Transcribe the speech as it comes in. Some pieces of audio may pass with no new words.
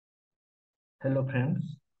Hello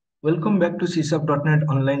friends, welcome back to CSharp.net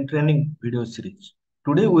online training video series.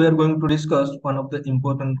 Today we are going to discuss one of the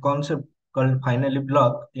important concept called finally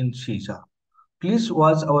block in C#. Please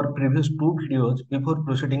watch our previous two videos before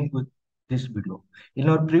proceeding with this video. In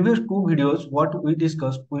our previous two videos, what we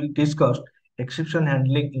discussed exception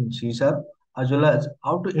handling in C# as well as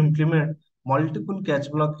how to implement multiple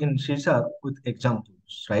catch block in C# with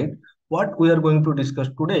examples, right? What we are going to discuss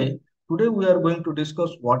today we are going to discuss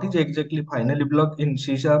what is exactly finally block in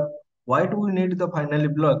C#, why do we need the finally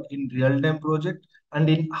block in real-time project, and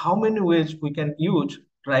in how many ways we can use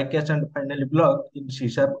try catch and finally block in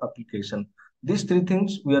C# application. These three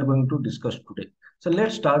things we are going to discuss today. So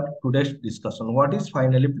let's start today's discussion. What is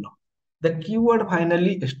finally block? The keyword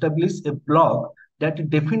finally establishes a block that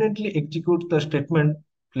definitely executes the statement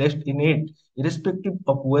placed in it, irrespective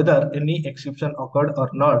of whether any exception occurred or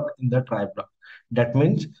not in the try block. That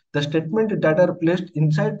means the statement that are placed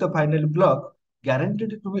inside the final block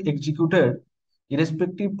guaranteed to be executed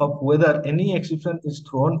irrespective of whether any exception is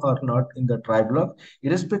thrown or not in the try block,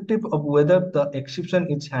 irrespective of whether the exception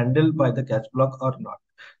is handled by the catch block or not.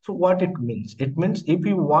 So what it means? It means if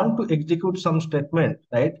you want to execute some statement,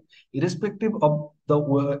 right, irrespective of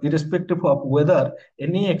whether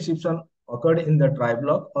any exception occurred in the try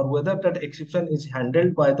block or whether that exception is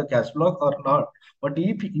handled by the catch block or not. But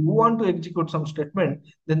if you want to execute some statement,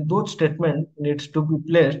 then those statement needs to be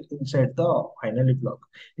placed inside the finally block.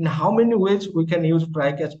 In how many ways we can use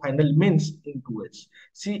try catch final means in two ways.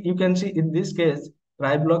 See, you can see in this case,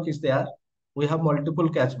 try block is there. We have multiple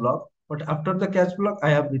catch block, but after the catch block,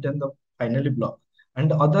 I have written the finally block. And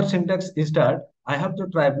the other syntax is that I have the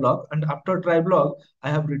try block, and after try block,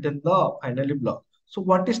 I have written the finally block. So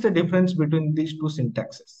what is the difference between these two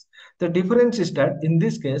syntaxes? The difference is that in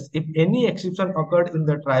this case, if any exception occurred in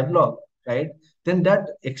the try block, right, then that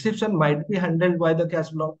exception might be handled by the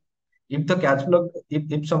catch block. If the catch block,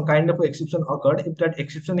 if some kind of exception occurred, if that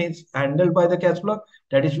exception is handled by the catch block,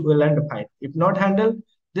 that is well and fine. If not handled,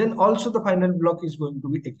 then also the final block is going to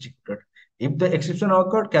be executed. If the exception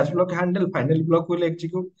occurred, catch block handle, final block will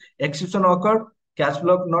execute. Exception occurred, catch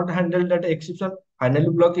block not handled that exception,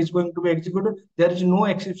 final block is going to be executed. There is no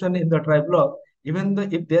exception in the try block. Even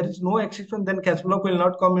if there is no exception, then catch block will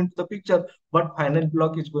not come into the picture, but final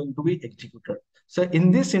block is going to be executed. So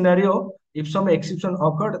in this scenario, if some exception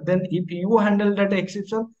occurred, then if you handle that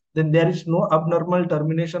exception, then there is no abnormal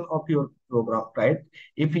termination of your program, right?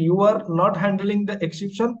 If you are not handling the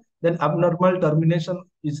exception, then abnormal termination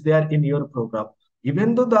is there in your program.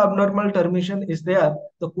 Even though the abnormal termination is there,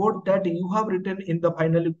 the code that you have written in the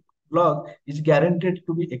final block is guaranteed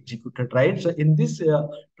to be executed, right? So in this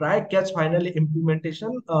try catch finally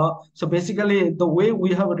implementation, so basically the way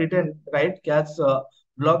we have written, right, catch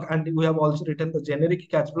block, and we have also written the generic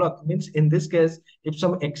catch block, means in this case, if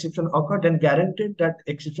some exception occurred, then guaranteed that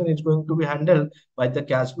exception is going to be handled by the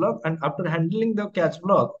catch block. And after handling the catch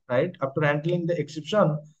block, right, after handling the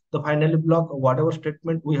exception, the finally block, whatever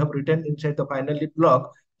statement we have written inside the finally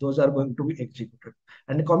block, those are going to be executed.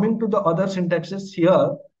 And coming to the other syntaxes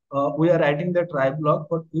here, we are writing the try block,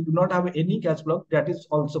 but we do not have any catch block. That is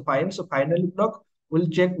also fine. So finally block will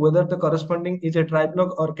check whether the corresponding is a try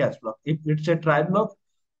block or catch block. If it's a try block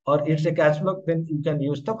or it's a catch block, then you can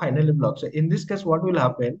use the finally block. So in this case, what will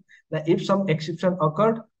happen? That if some exception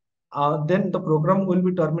occurred, then the program will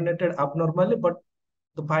be terminated abnormally, but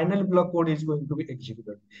the final block code is going to be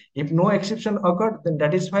executed. If no exception occurred, then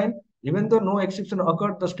that is fine. Even though no exception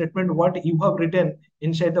occurred, the statement what you have written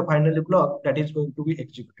inside the final block, that is going to be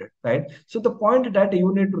executed, right? So the point that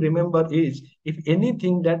you need to remember is, if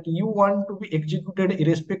anything that you want to be executed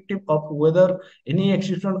irrespective of whether any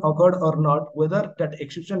exception occurred or not, whether that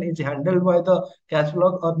exception is handled by the catch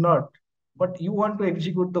block or not, but you want to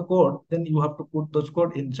execute the code, then you have to put those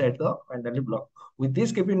code inside the finally block. With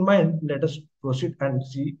this keep in mind, let us proceed and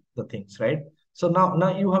see the things, right? So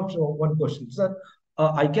now you have one question, sir.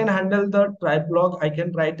 I can handle the try block, I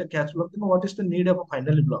can write the catch block. Then what is the need of a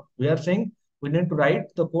finally block? We are saying we need to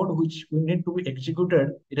write the code which we need to be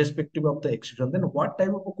executed irrespective of the execution. Then what type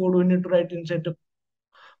of a code we need to write inside the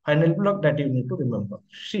final block, that you need to remember.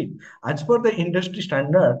 See, as per the industry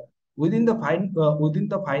standard, within the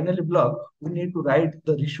final block, we need to write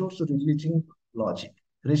the resource releasing logic.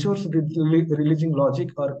 Resource releasing logic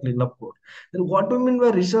or cleanup code. Then what do you mean by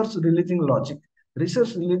resource releasing logic?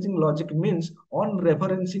 Resource releasing logic means on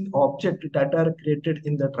referencing object that are created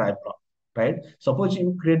in the try block, right? Suppose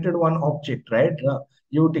you created one object, right?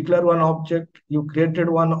 You declare one object, you created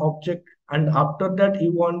one object, and after that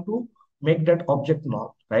you want to make that object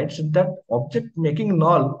null, right? So that object making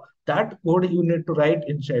null that code you need to write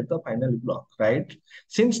inside the final block, right?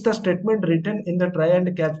 Since the statement written in the try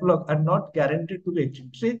and catch block are not guaranteed to be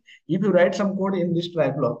executed. See, if you write some code in this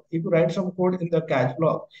try block, if you write some code in the catch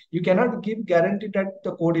block, you cannot give guarantee that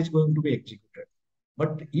the code is going to be executed.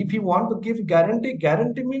 But if you want to give guarantee,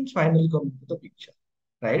 guarantee means finally coming to the picture,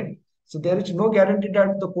 right? So there is no guarantee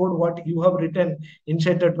that the code what you have written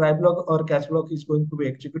inside the try block or catch block is going to be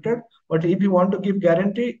executed. But if you want to give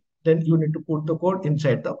guarantee, then you need to put the code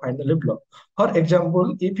inside the final block. For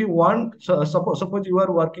example, if you want, so suppose you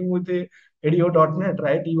are working with a ADO.NET,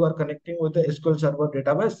 right? You are connecting with the SQL Server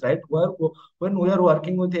database, right? Where when we are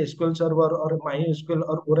working with a SQL Server or MySQL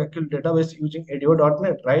or Oracle database using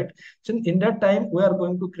ADO.NET, right? So in that time, we are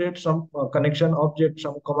going to create some connection object,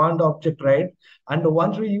 some command object, right? And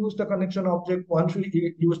once we use the connection object, once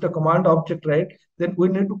we use the command object, right? Then we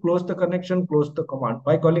need to close the connection, close the command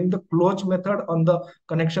by calling the close method on the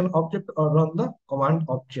connection object or on the command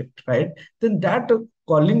object, right? Then that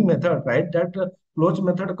calling method, right? That close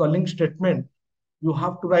method calling statement, you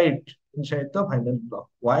have to write inside the final block.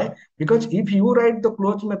 Why? Because if you write the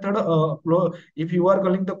close method, if you are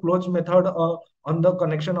calling the close method on the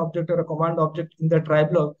connection object or a command object in the try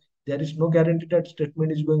block, there is no guarantee that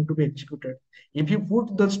statement is going to be executed. If you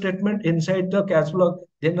put the statement inside the catch block,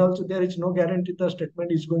 then also there is no guarantee the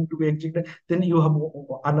statement is going to be executed. Then you have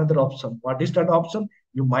another option. What is that option?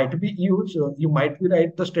 You might be you might be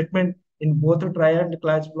write the statement in both the try and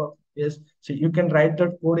catch block. Yes, so you can write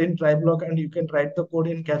the code in try block and you can write the code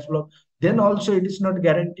in catch block. Then also it is not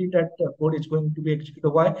guaranteed that the code is going to be executed.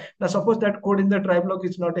 Why? Now suppose that code in the try block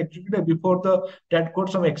is not executed before the that code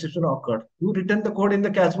some exception occurred. You written the code in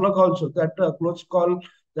the catch block also. That close call,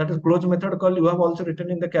 that is close method call, you have also written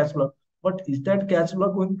in the catch block. But is that catch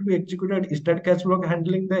block going to be executed? Is that catch block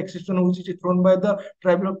handling the exception which is thrown by the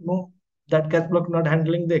try block? No, that catch block not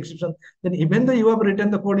handling the exception. Then even though you have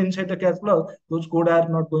written the code inside the catch block, those code are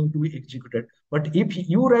not going to be executed. But if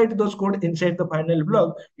you write those code inside the final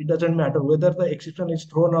block, it doesn't matter whether the exception is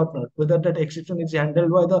thrown or not, whether that exception is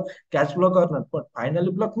handled by the catch block or not. But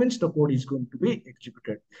final block means the code is going to be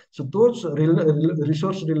executed. So those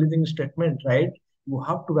resource releasing statement, right? You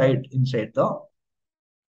have to write inside the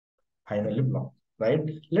final block, right?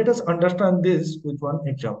 Let us understand this with one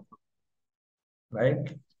example, right?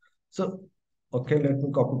 So, okay, let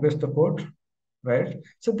me copy paste the code, right?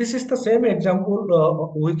 So this is the same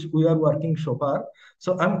example which we are working so far.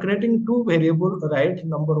 So I'm creating two variable, right?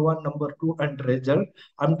 Number one, number two, and result.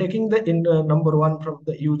 I'm taking the number one from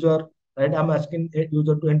the user, right? I'm asking a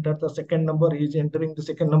user to enter the second number. He is entering the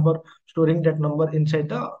second number, storing that number inside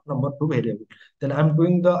the number two variable. Then I'm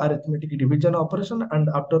doing the arithmetic division operation, and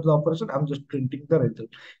after the operation, I'm just printing the result.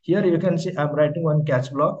 Here you can see I'm writing one catch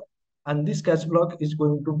block, and this catch block is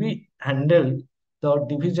going to be handled the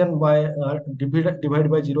division by divide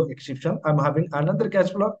by zero exception. I'm having another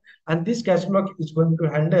catch block, and this catch block is going to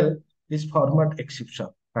handle this format exception,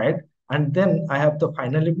 right? And then I have the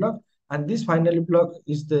finally block, and this finally block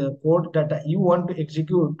is the code that you want to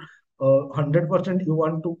execute. 100% you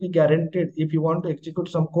want to be guaranteed. If you want to execute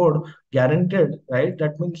some code guaranteed, right?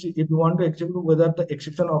 That means if you want to execute whether the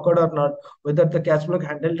exception occurred or not, whether the catch block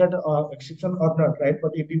handled that exception or not, right?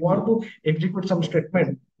 But if you want to execute some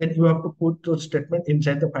statement, then you have to put those statement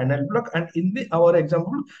inside the final block. And in our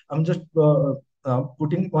example, I'm just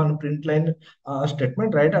putting one print line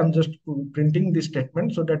statement, right? I'm just printing this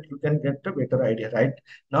statement so that you can get a better idea, right?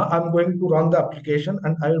 Now I'm going to run the application,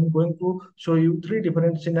 and I am going to show you three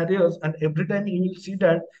different scenarios, and every time you will see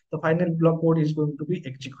that the final block code is going to be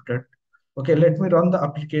executed. Okay, let me run the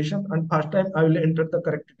application, and first time I will enter the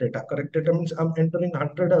correct data. Correct data means I'm entering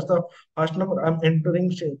 100 as the first number, I'm entering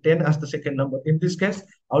say 10 as the second number. In this case,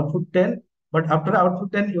 output 10, but after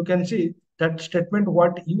output 10, you can see that statement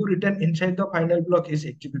what you written inside the final block is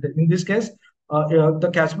executed. In this case, the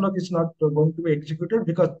catch block is not going to be executed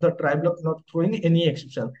because the try block not throwing any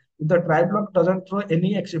exception. If the try block doesn't throw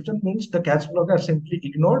any exception, means the catch block are simply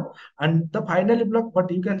ignored, and the final block, but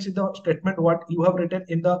you can see the statement what you have written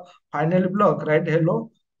in the final block, right? Hello,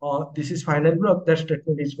 this is final block, that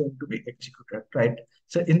statement is going to be executed, right?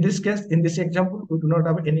 So in this case, in this example, we do not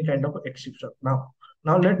have any kind of exception.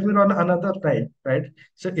 Now let me run another time, right?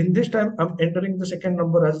 So in this time, I'm entering the second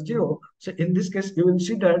number as 0. So in this case, you will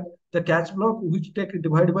see that the catch block which take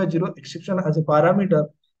divide by 0 exception as a parameter,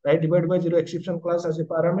 right? Divide by 0 exception class as a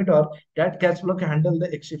parameter, that catch block handle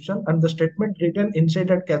the exception, and the statement written inside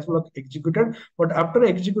that catch block executed. But after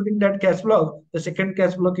executing that catch block, the second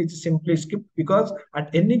catch block is simply skipped, because at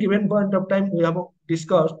any given point of time we have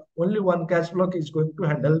discussed only one catch block is going to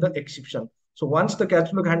handle the exception. So once the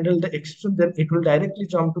catch block handle the exception, then it will directly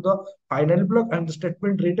jump to the finally block, and the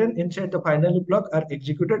statement written inside the finally block are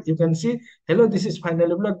executed. You can see, hello, this is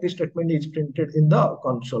finally block. This statement is printed in the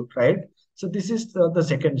console, right? So this is the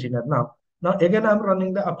second scenario. Now again, I'm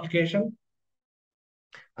running the application,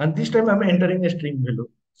 and this time I'm entering a string value.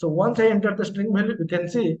 So once I enter the string value, you can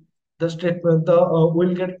see the statement, the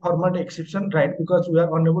will get format exception, right? Because we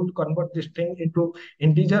are unable to convert this string into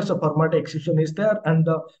integer, so format exception is there, and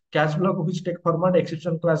the catch block which take format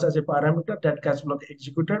exception class as a parameter, that catch block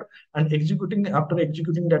executed, and after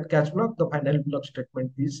executing that catch block, the final block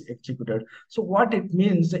statement is executed. So what it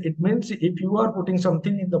means? It means if you are putting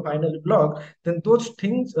something in the final block, then those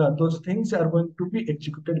things are going to be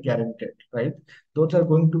executed guaranteed, right? Those are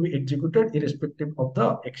going to be executed irrespective of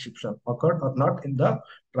the exception occurred or not in the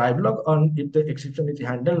try block, on if the exception is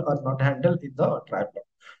handled or not handled in the try block.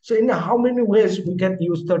 So in how many ways we can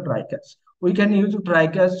use the try catch? We can use try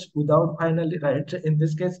catch without finally, right? So in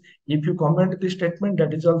this case, if you comment the statement,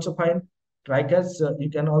 that is also fine. Try catch, you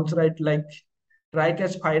can also write like try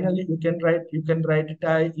catch finally. You can write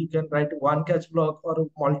tie. You can write one catch block or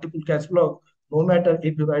multiple catch block. No matter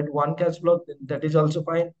if you write one catch block, then that is also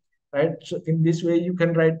fine, right? So in this way, you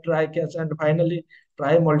can write try catch and finally,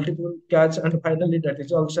 try multiple catch and finally, that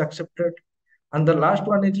is also accepted. And the last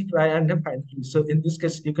one is try and finally. So in this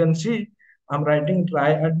case, you can see I'm writing try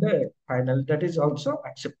and final, that is also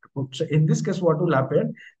acceptable. So in this case, what will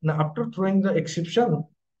happen? Now, after throwing the exception,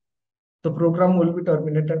 the program will be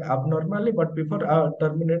terminated abnormally, but before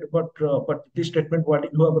terminate, but this statement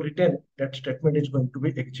what you have written, that statement is going to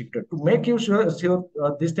be executed. To make you sure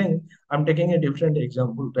this thing, I'm taking a different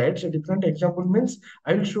example, right? So different example means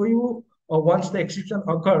I will show you once the exception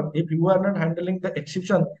occurred. If you are not handling the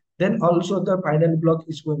exception, then also the final block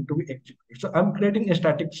is going to be executed. So I'm creating a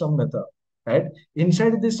static sum method, right?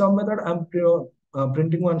 Inside this sum method, I'm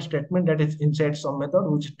printing one statement that is inside sum method,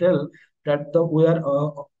 which tell that the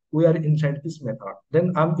we are inside this method.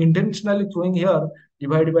 Then I'm intentionally throwing here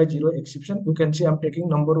divide by 0 exception. You can see I'm taking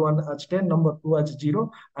number 1 as 10, number 2 as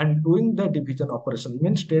 0, and doing the division operation.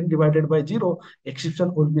 Means 10 divided by 0,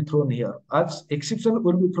 exception will be thrown here. As exception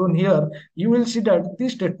will be thrown here, you will see that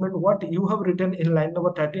this statement, what you have written in line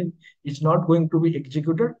number 13, is not going to be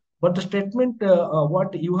executed. But the statement,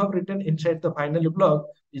 what you have written inside the final block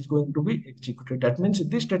is going to be executed. That means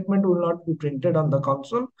this statement will not be printed on the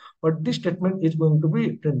console, but this statement is going to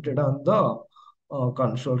be printed on the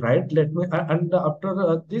console, right? Let me, and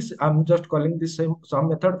after this, I'm just calling this same sum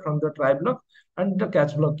method from the try block, and the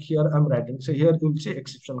catch block here I'm writing. So here you'll see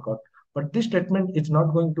exception code. But this statement is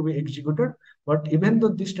not going to be executed. But even though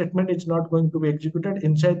this statement is not going to be executed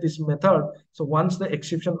inside this method, so once the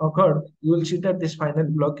exception occurred, you will see that this final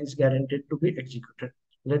block is guaranteed to be executed.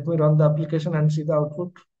 Let me run the application and see the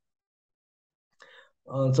output.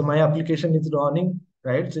 So my application is running,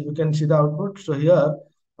 right? So you can see the output. So here,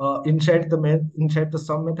 inside the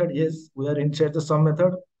sum method, yes, we are inside the sum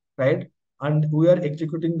method, right? And we are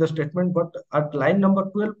executing the statement, but at line number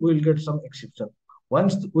 12, we will get some exception.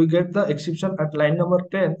 Once we get the exception at line number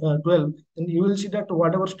 12, then you will see that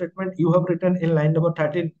whatever statement you have written in line number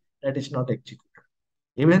 13, that is not executed.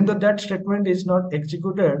 Even though that statement is not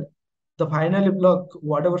executed, the final block,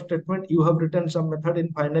 whatever statement you have written some method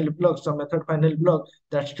in final block, some method final block,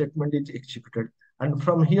 that statement is executed. And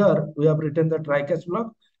from here, we have written the try catch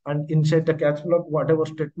block, and inside the catch block, whatever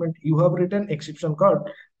statement you have written, exception code,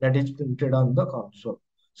 that is printed on the console.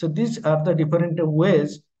 So these are the different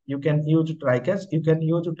ways you can use try catch. You can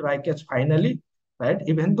use try catch finally, right?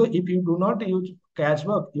 Even though if you do not use catch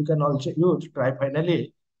block, you can also use try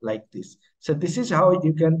finally like this. So this is how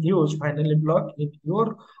you can use finally block in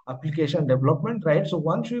your application development, right? So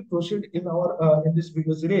once we proceed in our in this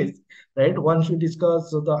video series, right? Once we discuss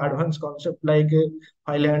the advanced concept like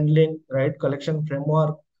file handling, right? Collection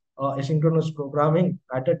framework, asynchronous programming.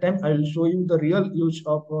 At a time, I will show you the real use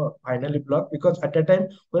of finally block, because at a time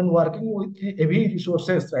when working with the heavy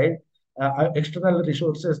resources, right? External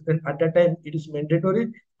resources, then at a time it is mandatory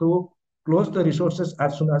to close the resources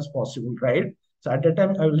as soon as possible, right? So at that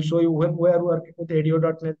time, I will show you when we are working with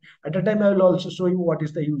ADO.NET. At that time, I will also show you what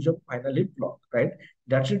is the use of finally block, right?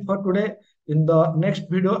 That's it for today. In the next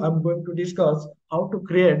video, I'm going to discuss how to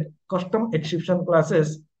create custom exception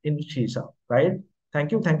classes in CSharp, right?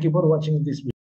 Thank you. Thank you for watching this video.